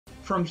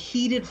From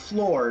heated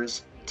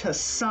floors to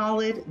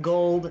solid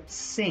gold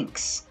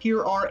sinks.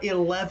 Here are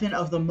 11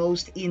 of the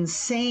most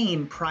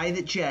insane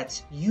private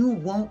jets you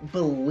won't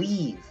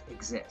believe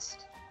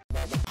exist.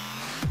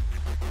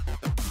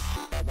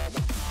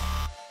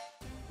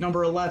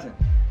 Number 11.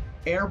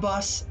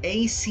 Airbus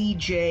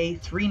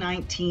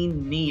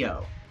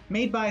ACJ319Neo.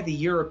 Made by the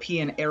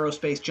European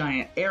aerospace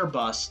giant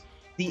Airbus,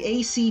 the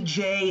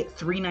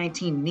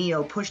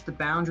ACJ319Neo pushed the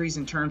boundaries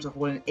in terms of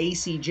what an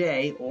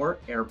ACJ, or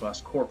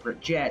Airbus Corporate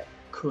Jet,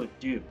 could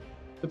do.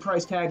 The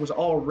price tag was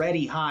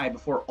already high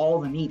before all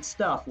the neat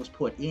stuff was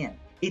put in.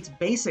 Its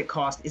basic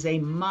cost is a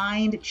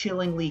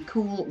mind-chillingly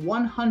cool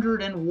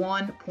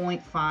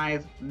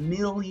 $101.5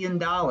 million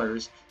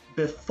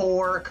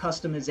before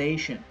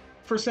customization.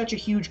 For such a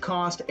huge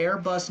cost,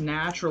 Airbus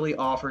naturally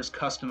offers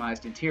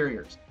customized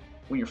interiors.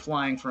 When you're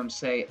flying from,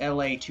 say,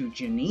 LA to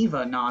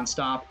Geneva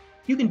nonstop,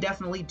 you can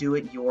definitely do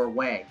it your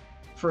way.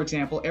 For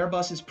example,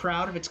 Airbus is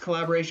proud of its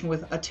collaboration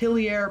with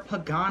Atelier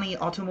Pagani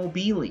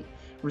Automobili,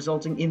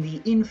 resulting in the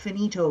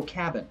Infinito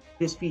cabin.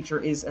 This feature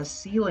is a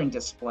ceiling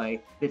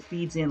display that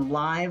feeds in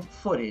live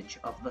footage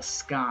of the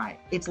sky.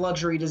 Its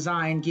luxury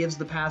design gives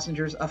the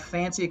passengers a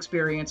fancy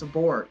experience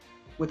aboard,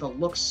 with a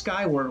look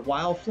skyward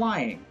while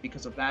flying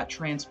because of that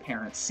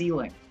transparent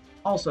ceiling.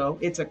 Also,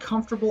 it's a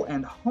comfortable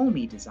and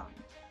homey design,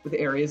 with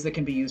areas that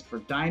can be used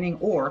for dining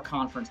or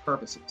conference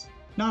purposes.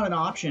 Not an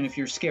option if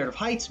you're scared of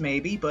heights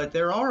maybe, but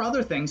there are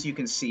other things you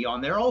can see on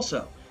there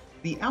also.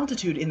 The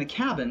altitude in the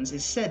cabins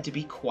is said to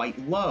be quite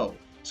low,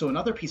 so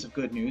another piece of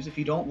good news if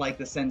you don't like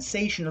the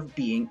sensation of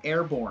being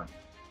airborne.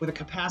 With a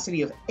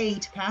capacity of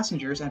 8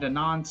 passengers and a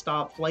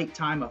non-stop flight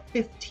time of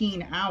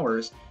 15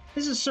 hours,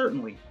 this is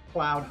certainly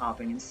cloud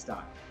hopping in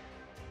style.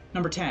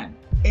 Number 10.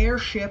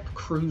 Airship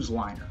cruise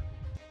liner.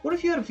 What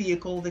if you had a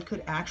vehicle that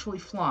could actually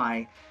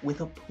fly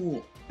with a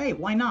pool? Hey,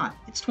 why not?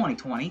 It's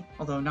 2020,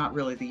 although not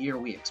really the year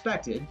we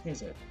expected,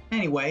 is it?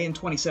 Anyway, in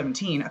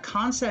 2017, a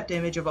concept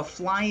image of a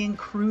flying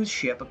cruise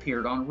ship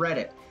appeared on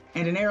Reddit,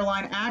 and an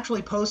airline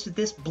actually posted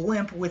this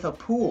blimp with a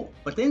pool,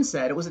 but then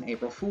said it was an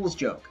April Fool's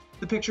joke.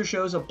 The picture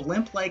shows a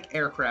blimp-like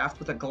aircraft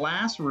with a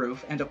glass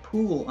roof and a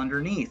pool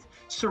underneath,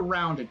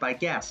 surrounded by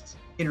guests.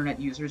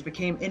 Internet users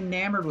became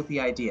enamored with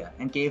the idea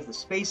and gave the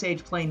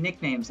space-age plane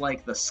nicknames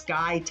like the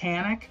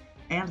Sky-tanic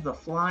and the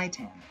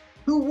Fly-tanic.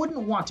 Who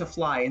wouldn't want to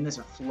fly in this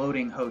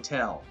floating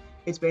hotel?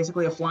 It's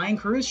basically a flying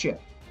cruise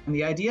ship, and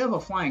the idea of a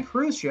flying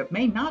cruise ship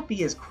may not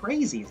be as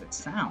crazy as it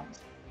sounds.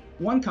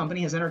 One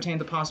company has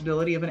entertained the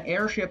possibility of an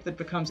airship that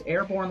becomes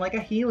airborne like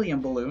a helium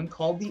balloon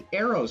called the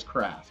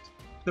Aeroscraft.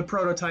 The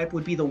prototype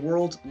would be the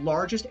world's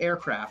largest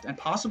aircraft and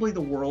possibly the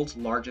world's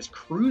largest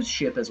cruise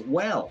ship as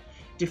well,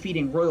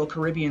 defeating Royal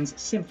Caribbean's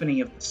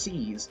Symphony of the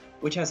Seas,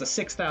 which has a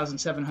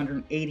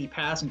 6,780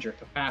 passenger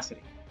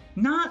capacity.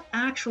 Not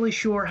actually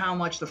sure how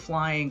much the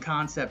flying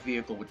concept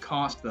vehicle would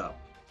cost though.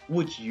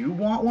 Would you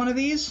want one of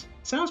these?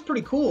 Sounds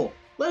pretty cool.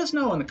 Let us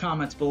know in the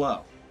comments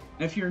below.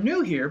 And if you're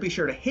new here, be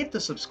sure to hit the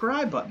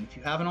subscribe button if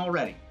you haven't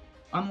already.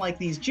 Unlike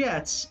these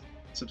jets,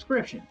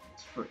 subscription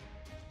is free.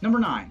 Number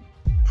 9.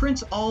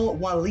 Prince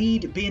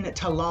Al-Waleed bin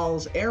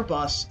Talal's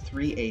Airbus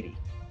 380.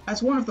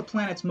 As one of the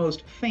planet's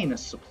most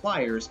famous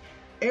suppliers,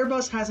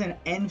 Airbus has an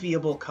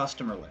enviable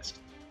customer list.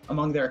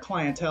 Among their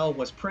clientele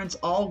was Prince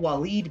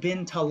Al-Waleed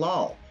bin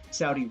Talal,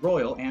 Saudi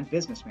royal and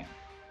businessman.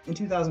 In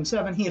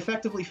 2007, he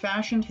effectively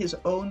fashioned his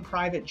own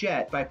private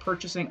jet by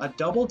purchasing a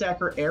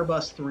double-decker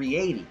Airbus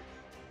 380,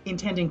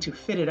 intending to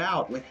fit it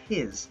out with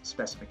his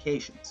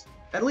specifications.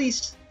 At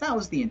least, that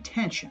was the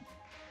intention.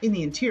 In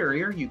the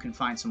interior, you can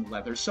find some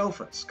leather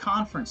sofas,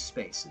 conference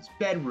spaces,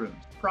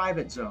 bedrooms,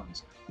 private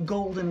zones,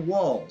 golden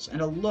walls,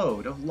 and a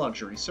load of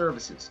luxury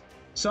services.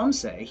 Some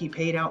say he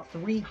paid out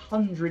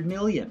 $300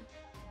 million,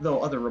 though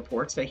other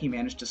reports say he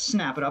managed to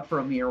snap it up for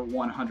a mere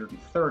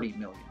 $130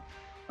 million.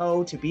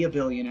 Oh, to be a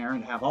billionaire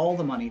and have all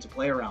the money to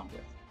play around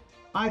with.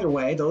 Either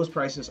way, those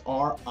prices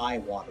are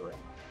eye-watering.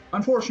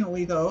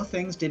 Unfortunately, though,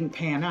 things didn't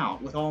pan out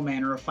with all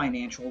manner of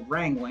financial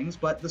wranglings,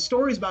 but the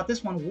stories about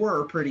this one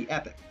were pretty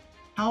epic.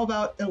 How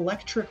about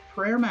electric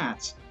prayer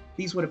mats?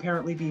 These would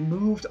apparently be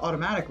moved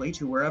automatically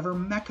to wherever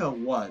Mecca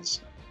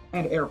was.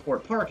 And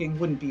airport parking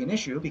wouldn't be an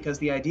issue because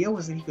the idea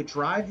was that he could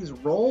drive his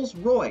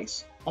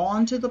Rolls-Royce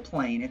onto the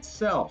plane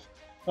itself.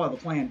 While the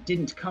plan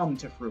didn't come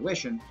to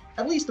fruition,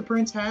 at least the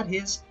prince had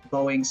his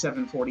Boeing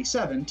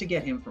 747 to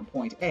get him from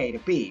point A to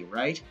B,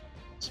 right?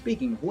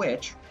 Speaking of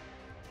which,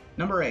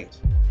 number 8.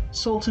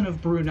 Sultan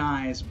of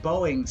Brunei's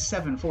Boeing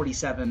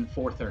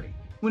 747-430.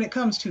 When it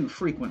comes to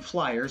frequent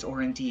flyers,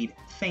 or indeed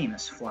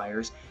famous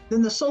flyers,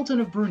 then the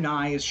Sultan of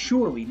Brunei is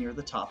surely near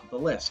the top of the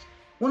list.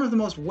 One of the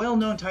most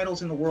well-known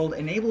titles in the world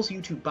enables you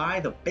to buy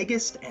the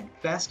biggest and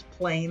best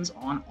planes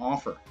on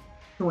offer.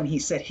 So when he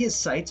set his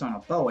sights on a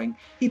Boeing,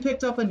 he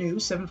picked up a new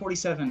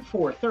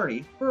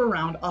 747-430 for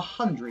around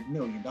 $100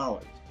 million.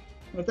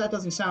 And if that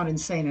doesn't sound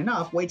insane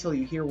enough, wait till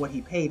you hear what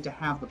he paid to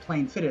have the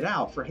plane fitted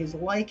out for his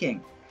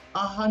liking.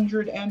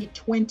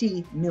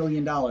 $120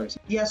 million.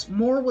 Yes,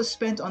 more was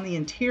spent on the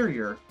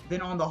interior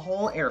than on the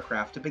whole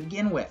aircraft to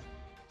begin with.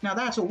 Now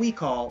that's what we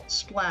call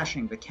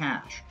splashing the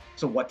cash.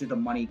 So what did the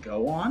money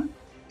go on?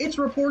 It's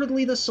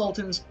reportedly the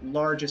Sultan's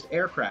largest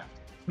aircraft,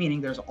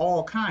 meaning there's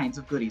all kinds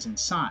of goodies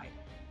inside.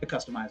 The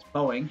customized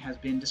Boeing has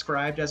been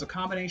described as a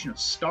combination of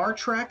Star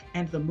Trek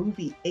and the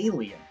movie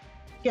Alien.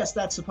 Guess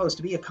that's supposed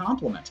to be a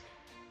compliment.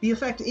 The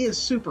effect is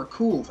super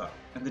cool though,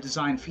 and the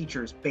design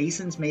features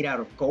basins made out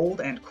of gold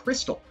and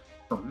crystal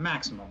for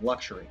maximum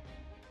luxury.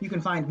 You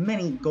can find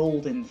many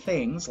golden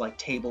things like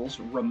tables,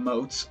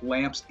 remotes,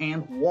 lamps,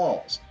 and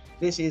walls.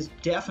 This is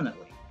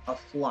definitely a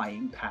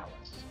flying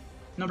palace.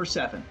 Number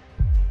 7.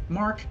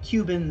 Mark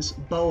Cuban's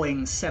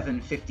Boeing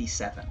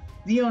 757.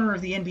 The owner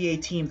of the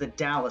NBA team, the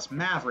Dallas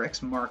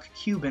Mavericks, Mark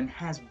Cuban,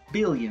 has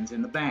billions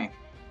in the bank,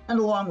 and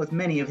along with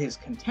many of his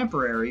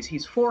contemporaries,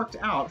 he's forked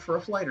out for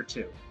a flight or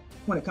two.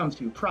 When it comes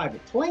to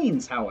private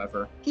planes,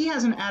 however, he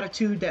has an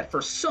attitude that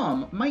for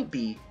some might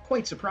be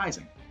quite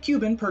surprising.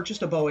 Cuban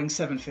purchased a Boeing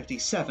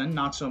 757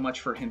 not so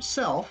much for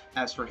himself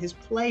as for his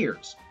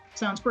players.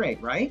 Sounds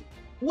great, right?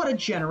 What a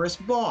generous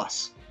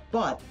boss!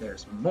 But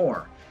there's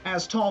more.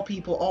 As tall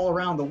people all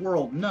around the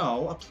world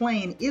know, a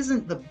plane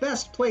isn't the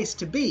best place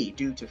to be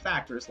due to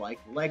factors like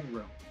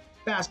legroom.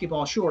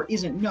 Basketball sure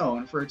isn't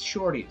known for its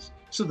shorties,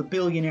 so the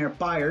billionaire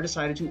buyer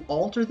decided to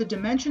alter the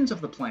dimensions of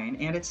the plane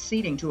and its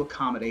seating to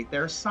accommodate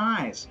their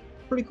size.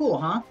 Pretty cool,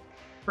 huh?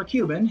 For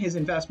Cuban, his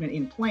investment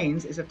in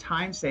planes is a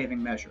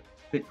time-saving measure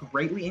that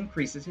greatly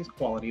increases his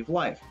quality of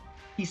life.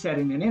 He said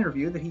in an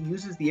interview that he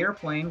uses the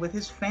airplane with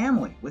his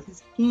family, with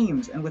his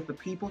teams, and with the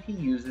people he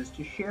uses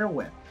to share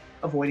with,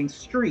 avoiding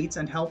streets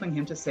and helping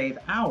him to save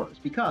hours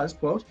because,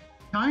 quote,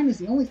 time is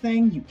the only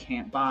thing you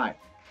can't buy.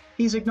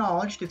 He's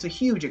acknowledged it's a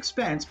huge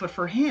expense, but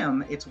for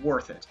him, it's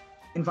worth it.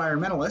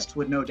 Environmentalists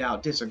would no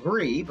doubt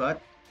disagree,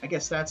 but I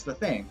guess that's the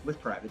thing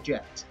with private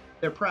jets.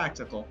 They're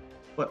practical,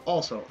 but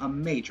also a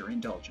major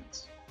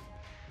indulgence.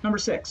 Number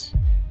 6.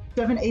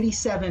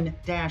 787-8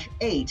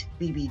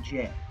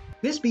 BBJ.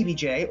 This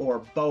BBJ,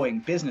 or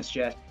Boeing business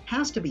jet,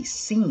 has to be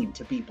seen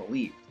to be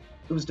believed.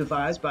 It was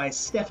devised by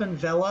Stefan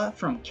Vella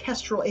from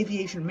Kestrel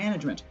Aviation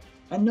Management,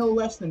 and no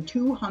less than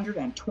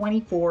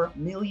 $224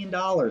 million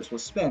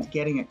was spent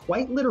getting it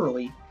quite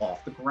literally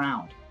off the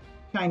ground.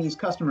 Chinese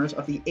customers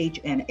of the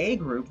HNA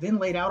group then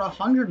laid out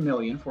 $100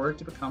 million for it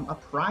to become a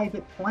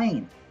private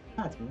plane.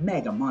 That's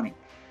mega money.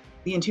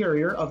 The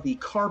interior of the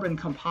carbon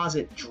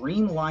composite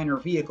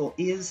Dreamliner vehicle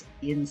is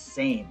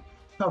insane,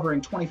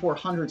 covering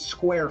 2,400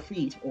 square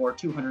feet or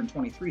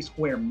 223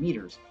 square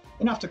meters,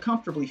 enough to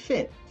comfortably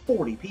fit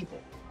 40 people.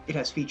 It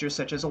has features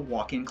such as a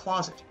walk-in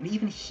closet and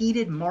even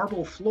heated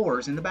marble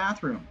floors in the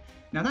bathroom.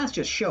 Now that's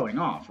just showing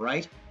off,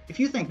 right? If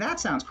you think that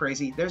sounds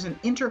crazy, there's an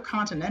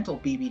intercontinental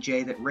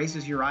BBJ that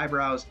raises your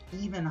eyebrows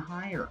even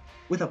higher.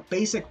 With a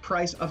basic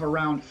price of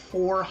around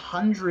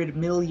 $400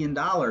 million,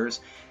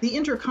 the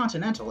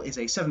Intercontinental is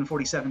a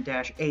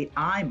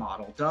 747-8I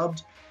model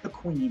dubbed the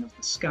Queen of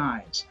the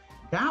Skies.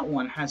 That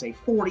one has a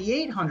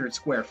 4,800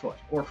 square foot,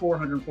 or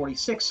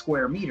 446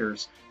 square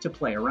meters, to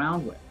play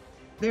around with.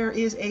 There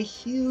is a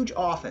huge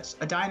office,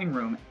 a dining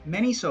room,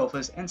 many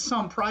sofas, and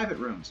some private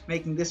rooms,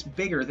 making this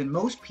bigger than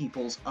most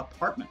people's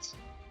apartments.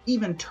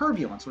 Even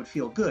turbulence would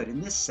feel good in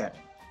this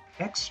setting.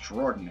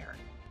 Extraordinary.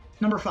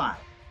 Number 5.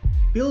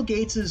 Bill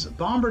Gates'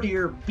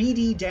 Bombardier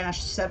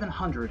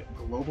BD-700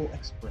 Global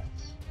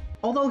Express.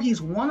 Although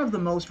he's one of the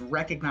most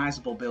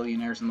recognizable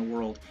billionaires in the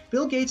world,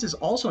 Bill Gates is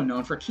also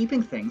known for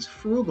keeping things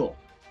frugal.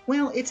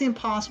 Well, it's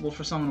impossible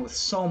for someone with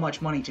so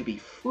much money to be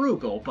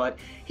frugal, but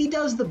he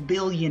does the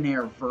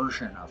billionaire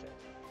version of it.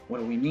 What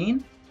do we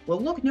mean? Well,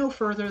 look no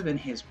further than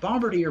his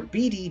Bombardier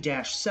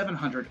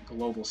BD-700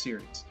 Global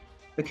Series.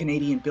 The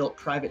Canadian-built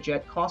private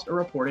jet cost a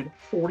reported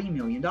 $40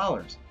 million.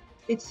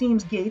 It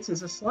seems Gates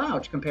is a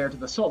slouch compared to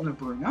the Sultan of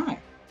Brunei.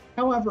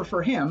 However,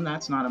 for him,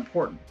 that's not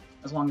important.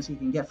 As long as he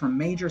can get from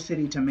major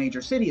city to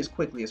major city as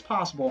quickly as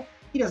possible,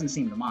 he doesn't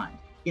seem to mind.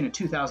 In a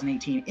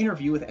 2018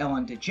 interview with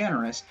Ellen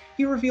DeGeneres,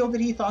 he revealed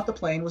that he thought the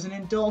plane was an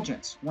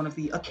indulgence, one of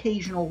the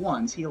occasional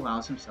ones he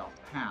allows himself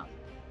to have.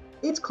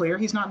 It's clear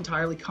he's not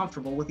entirely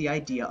comfortable with the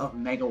idea of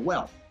mega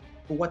wealth.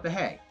 But what the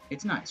hey,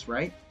 it's nice,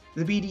 right?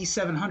 The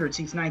BD-700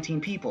 seats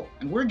 19 people,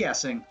 and we're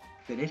guessing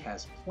that it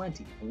has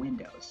plenty of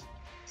windows.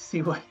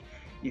 See what?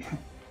 Yeah,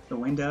 the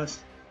windows?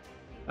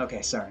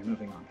 Okay, sorry,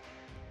 moving on.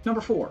 Number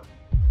 4.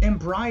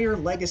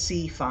 Embraer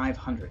Legacy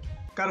 500.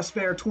 Got a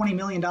spare $20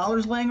 million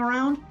laying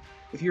around?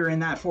 If you're in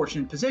that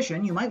fortunate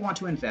position, you might want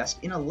to invest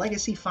in a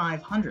Legacy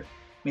 500,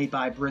 made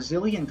by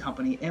Brazilian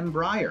company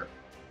Embraer.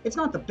 It's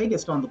not the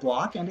biggest on the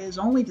block and is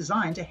only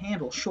designed to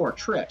handle short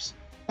trips.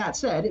 That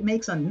said, it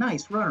makes a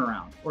nice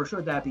runaround, or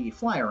should that be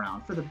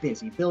fly-around, for the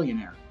busy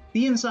billionaire.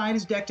 The inside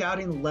is decked out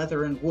in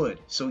leather and wood,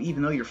 so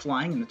even though you're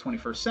flying in the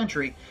 21st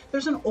century,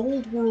 there's an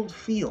old-world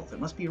feel that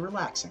must be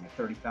relaxing at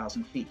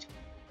 30,000 feet.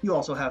 You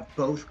also have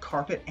both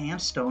carpet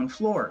and stone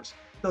floors,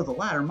 though the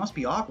latter must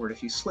be awkward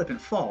if you slip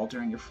and fall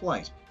during your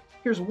flight.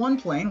 Here's one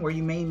plane where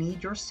you may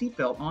need your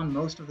seatbelt on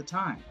most of the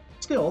time.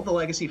 Still, the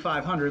Legacy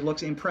 500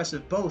 looks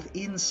impressive both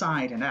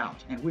inside and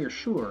out, and we're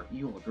sure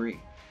you'll agree.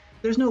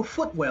 There's no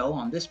footwell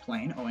on this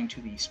plane owing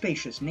to the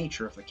spacious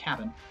nature of the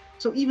cabin,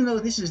 so even though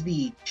this is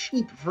the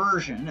cheap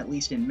version, at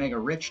least in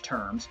mega-rich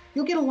terms,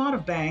 you'll get a lot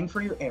of bang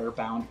for your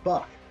airbound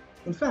buck.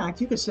 In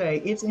fact, you could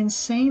say it's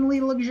insanely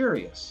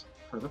luxurious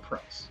for the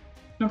price.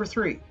 Number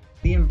 3.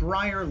 The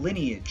Embraer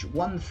Lineage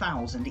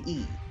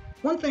 1000E.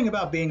 One thing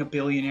about being a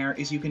billionaire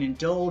is you can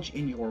indulge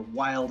in your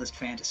wildest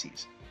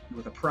fantasies. And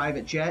with a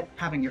private jet,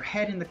 having your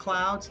head in the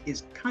clouds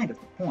is kind of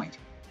the point.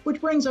 Which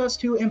brings us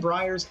to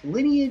Embraer's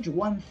Lineage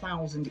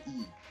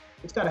 1000E.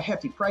 It's got a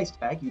hefty price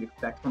tag you'd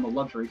expect from a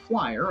luxury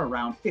flyer,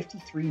 around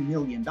 $53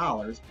 million,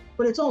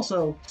 but it's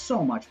also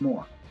so much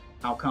more.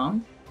 How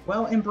come?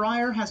 Well,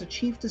 Embraer has a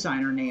chief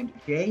designer named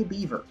Jay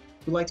Beaver,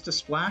 who likes to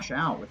splash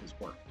out with his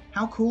work.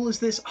 How cool is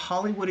this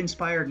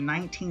Hollywood-inspired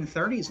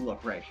 1930s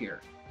look right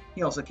here?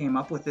 He also came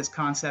up with this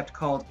concept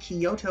called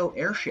Kyoto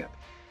Airship,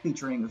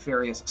 featuring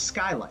various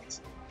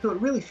skylights, so it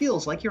really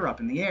feels like you're up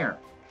in the air.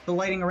 The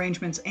lighting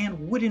arrangements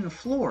and wooden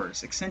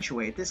floors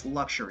accentuate this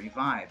luxury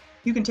vibe.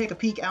 You can take a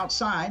peek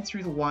outside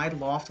through the wide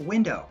loft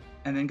window,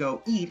 and then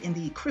go eat in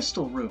the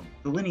Crystal Room,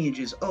 the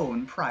Lineage's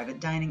own private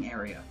dining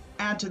area.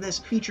 Add to this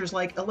features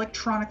like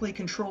electronically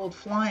controlled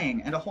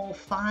flying and a whole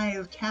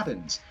 5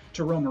 cabins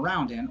to roam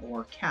around in,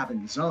 or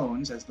cabin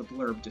zones as the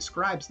blurb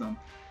describes them,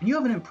 and you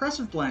have an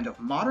impressive blend of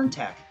modern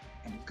tech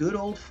and good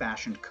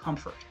old-fashioned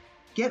comfort.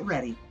 Get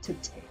ready to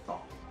take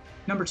off.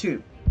 Number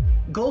 2.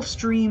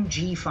 Gulfstream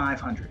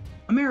G500.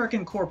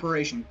 American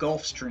corporation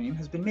Gulfstream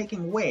has been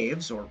making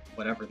waves, or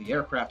whatever the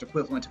aircraft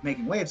equivalent of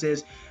making waves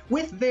is,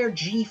 with their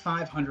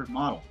G500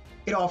 model.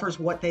 It offers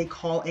what they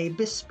call a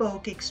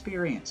bespoke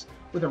experience,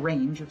 with a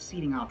range of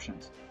seating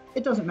options.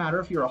 It doesn't matter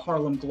if you're a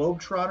Harlem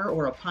Globetrotter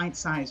or a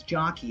pint-sized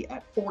jockey.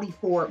 At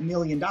 $44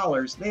 million,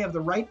 they have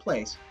the right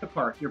place to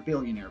park your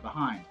billionaire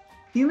behind.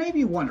 You may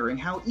be wondering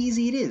how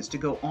easy it is to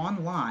go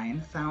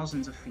online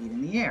thousands of feet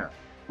in the air.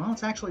 Well,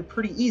 it's actually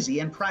pretty easy,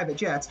 and private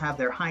jets have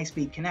their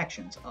high-speed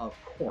connections, of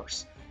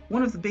course.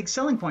 One of the big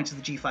selling points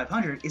of the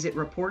G500 is it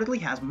reportedly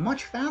has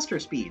much faster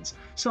speeds,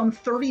 some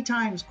 30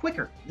 times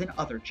quicker than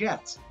other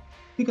jets.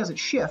 Because it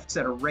shifts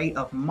at a rate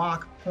of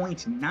Mach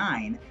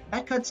 0.9,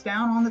 that cuts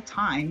down on the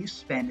time you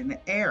spend in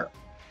the air.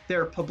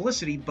 Their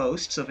publicity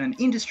boasts of an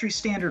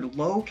industry-standard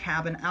low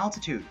cabin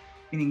altitude,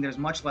 meaning there's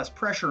much less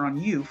pressure on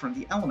you from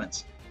the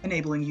elements,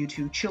 enabling you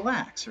to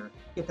chillax or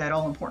get that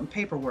all-important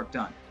paperwork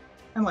done.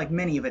 And like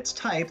many of its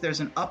type,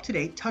 there's an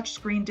up-to-date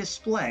touchscreen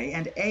display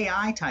and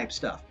AI type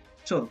stuff,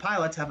 so the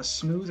pilots have a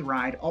smooth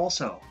ride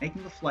also,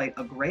 making the flight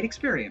a great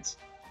experience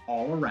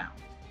all around.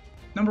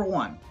 Number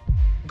 1.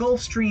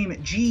 Gulfstream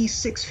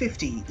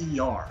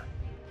G650ER.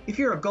 If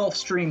you're a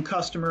Gulfstream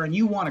customer and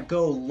you want to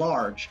go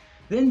large,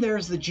 then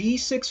there's the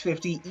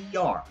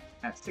G650ER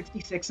at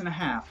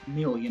 $66.5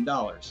 million.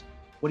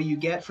 What do you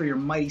get for your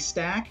mighty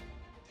stack?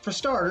 For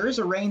starters,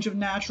 a range of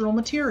natural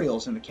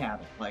materials in the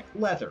cabin, like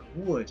leather,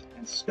 wood,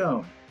 and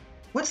stone.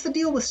 What's the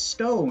deal with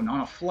stone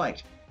on a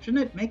flight?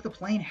 Shouldn't it make the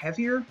plane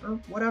heavier, or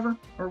whatever?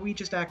 Or are we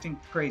just acting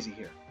crazy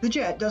here? The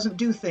jet doesn't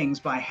do things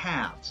by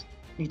halves.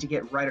 Need to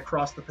get right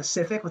across the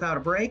Pacific without a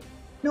break?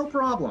 No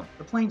problem.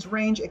 The plane's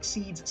range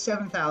exceeds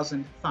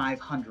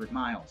 7,500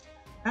 miles.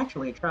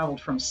 Actually, it traveled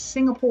from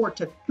Singapore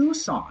to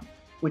Tucson,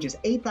 which is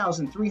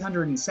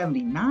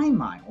 8,379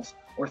 miles,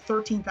 or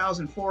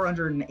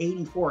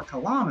 13,484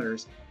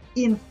 kilometers,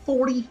 in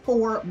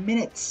 44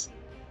 minutes.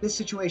 This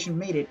situation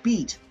made it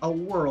beat a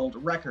world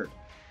record.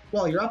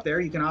 While you're up there,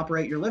 you can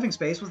operate your living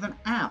space with an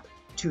app,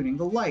 tuning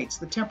the lights,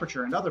 the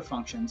temperature, and other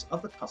functions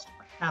of the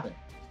customer cabin.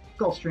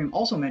 Gulfstream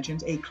also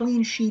mentions a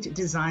clean sheet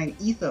design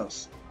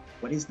ethos.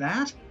 What is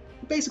that?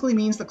 It basically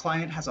means the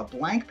client has a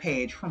blank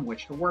page from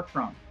which to work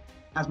from.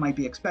 As might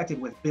be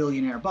expected with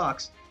billionaire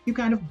bucks, you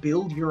kind of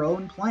build your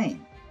own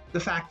plane. The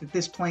fact that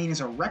this plane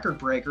is a record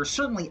breaker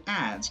certainly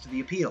adds to the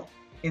appeal.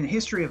 In the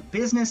history of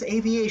business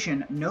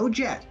aviation, no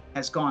jet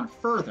has gone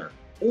further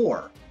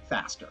or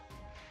faster.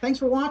 Thanks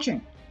for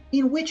watching.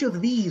 In which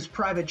of these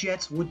private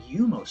jets would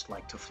you most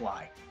like to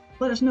fly?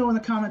 Let us know in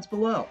the comments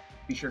below.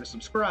 Be sure to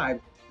subscribe,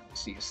 and we'll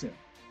see you soon.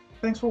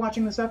 Thanks for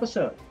watching this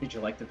episode. Did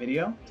you like the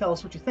video? Tell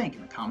us what you think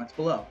in the comments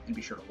below, and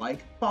be sure to like,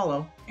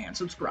 follow, and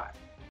subscribe.